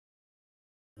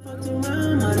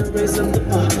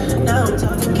Now I'm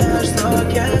talking cash, talk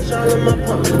cash, all of my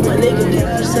pump. My nigga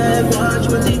Cash said, watch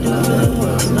what they do for the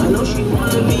world. I know she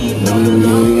wanna be fucking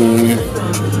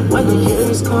up. When the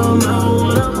kids come out,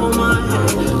 wanna hold my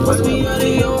hand. Must be out of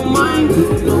your mind.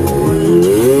 No one.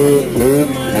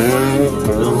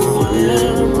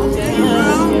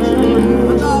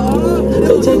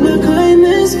 Don't take my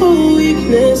kindness for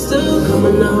weakness. Still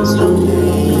coming out strong.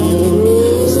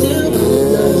 Still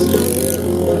coming out strong.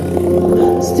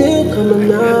 Still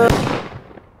coming out.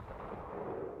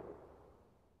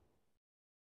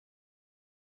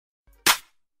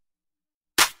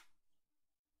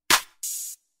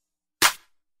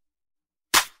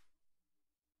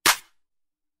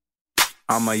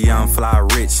 I'm a young, fly,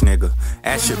 rich nigga.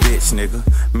 Ask your bitch, nigga.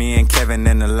 Me and Kevin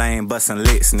in the lane bustin'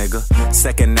 licks, nigga.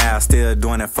 Second now, still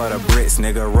doing it for the bricks,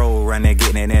 nigga. Road running,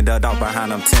 getting it in the dark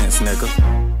behind them tents, nigga.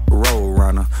 Road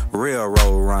runner, real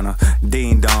road runner.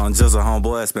 Ding dong, Jizzle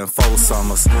homeboy, it's been 4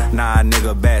 summers. Nah,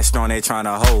 nigga back strong, they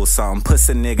tryna hold something.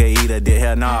 Pussy nigga eater, did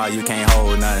hell nah, you can't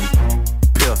hold nothing.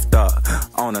 Piffed up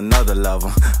on another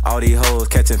level. All these hoes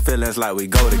catching feelings like we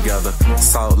go together.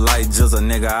 Salt like Jizzle,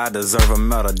 nigga, I deserve a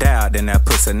medal. Doubt in that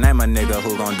pussy, name a nigga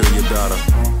who gon' do you better.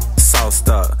 Sauced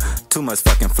up, too much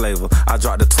fucking flavor. I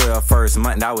dropped the 12 first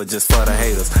month, that was just for the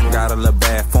haters. Got a little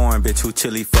bad foreign bitch who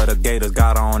chilly for the gators.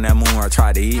 Got her on that moon, I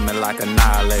tried to eat me like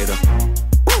annihilator.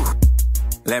 Woo!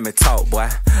 Let me talk, boy.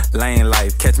 Lane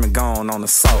life, catch me gone on the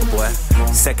salt, boy.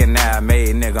 Second now,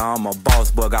 made nigga, I'm a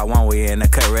boss, boy. Got one way in the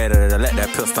cut, ready to let that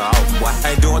pistol off, boy.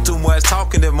 Ain't doing too much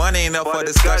talking, the money ain't up for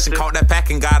discussion. Caught that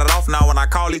pack and got it off, now when I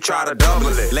call, he try to double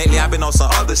it. Lately, I been on some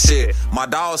other shit. My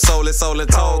dog sold and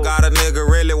told. Got a nigga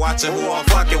really watching who I'm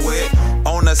fucking with.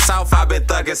 On the south, I been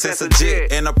thugging since a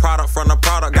jit. And the product from the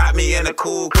product got me in the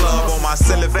cool club on my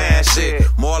silly van shit.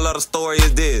 Moral of the story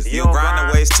is this: you grind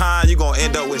and waste time, you gon'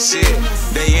 end up with shit.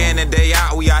 Day in and day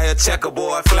out, we out here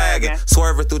checkerboard flagging,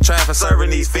 swerving through traffic, serving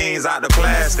these fiends out the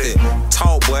plastic.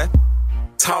 Talk, boy.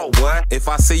 Talk, boy. If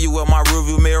I see you in my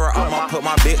rearview mirror, I'ma put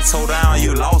my bit toe down.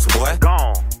 You lost, boy.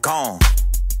 Gone. Gone.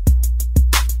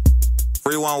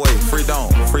 Free one way, free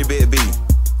don't, free big B.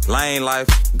 Lane life,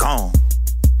 gone.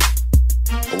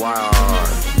 Wild,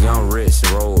 young rich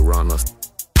road runners.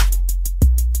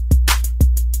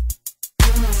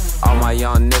 All my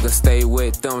young niggas stay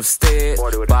with them stead.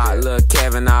 By Lil'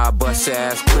 Kevin, I'll bust your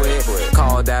ass quick.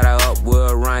 Call that up,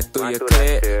 we'll run through your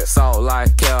clip. Salt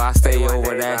like Kel, I stay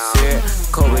over that shit.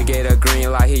 Kobe get a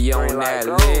green like he on that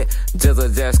lit.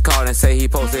 Jizzle just called and say he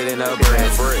posted in the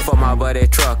bridge. For my buddy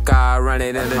truck, I run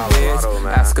it in the ditch.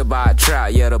 Ask about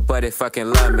trout, yeah, the buddy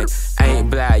fucking love me.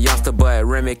 Ain't black youngster, but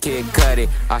Remy Kid Cudi.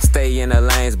 I stay in the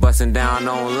lanes, bustin' down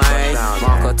on lanes.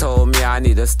 Marco told me I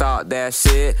need to start that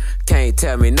shit. Can't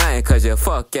tell me nothing, cause you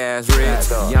fuck ass rich.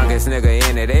 Youngest nigga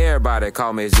in it, everybody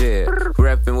call me Jit.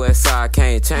 Reppin' Westside,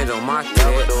 can't change on my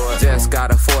kid. Just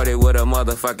got a 40 with a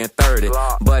motherfucking 30.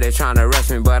 Buddy tryna rush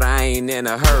me, but I ain't in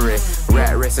a hurry.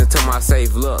 Rat racing to my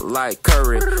safe, look like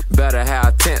Curry. Better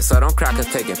have tent so them crackers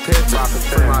taking pictures.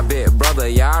 Free my big brother,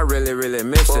 yeah, I really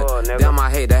miss it. Damn, I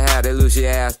hate to have they lose your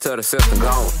ass to the system.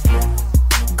 Gone.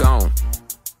 Gone.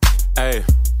 Hey.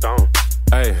 Gone.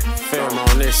 Hey, film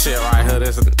on this shit right here.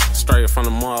 This is straight from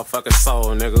the motherfucking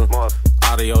soul, nigga.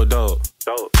 Audio dope.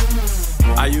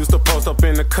 I used to post up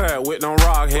in the cut with no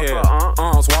rock head.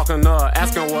 Walking up,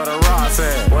 asking what a rock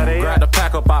said. Grab the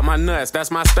pack up out my nuts, that's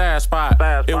my stash spot.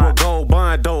 It was gold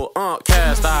bun dope,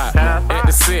 cast out. At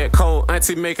the set, cold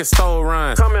auntie making stove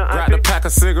runs. Grab the pack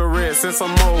of cigarettes and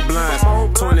some more blunts.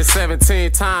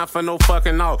 2017, time for no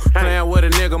fucking off. Playing with a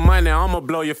nigga money, I'ma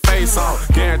blow your face off.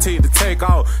 Guaranteed to take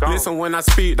off. Listen when I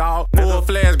speak, dog. Full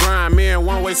flash grind, me and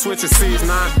one way switching seats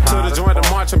now. To the joint, the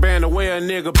marching band, the way a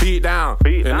nigga beat down.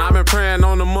 And I've been praying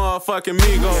on the motherfucking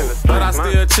Migo, but I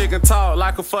still chicken talk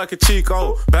like a fucking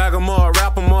Chico. Bag 'em up,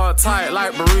 wrap 'em up tight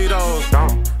like burritos.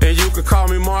 And you can call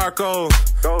me Marco.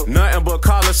 Nothing but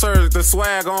collar shirts, the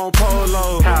swag on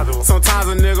polo. Sometimes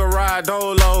a nigga ride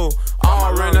dolo.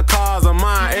 All rental cars of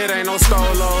mine, it ain't no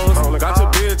stolos. Got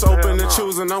your bitch open and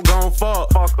choosing, I'm gon'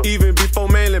 fuck. Even before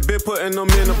mainly been putting them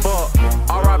in the buck.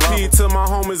 R.I.P. to my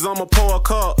homies, I'ma pour a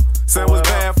cup. Sandwich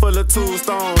bag full of 2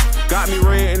 stones. Got me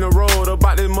red in the road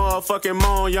about this motherfucking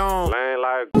moan yon.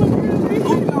 Real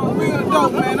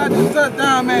dope, man. I just touched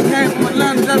down, man. Came from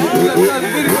Atlanta just to let the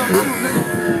video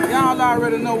shoot, y'all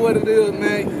already know what it is,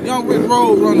 man. Young Rich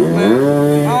Road Runners,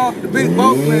 man. The big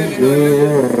boat,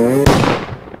 man.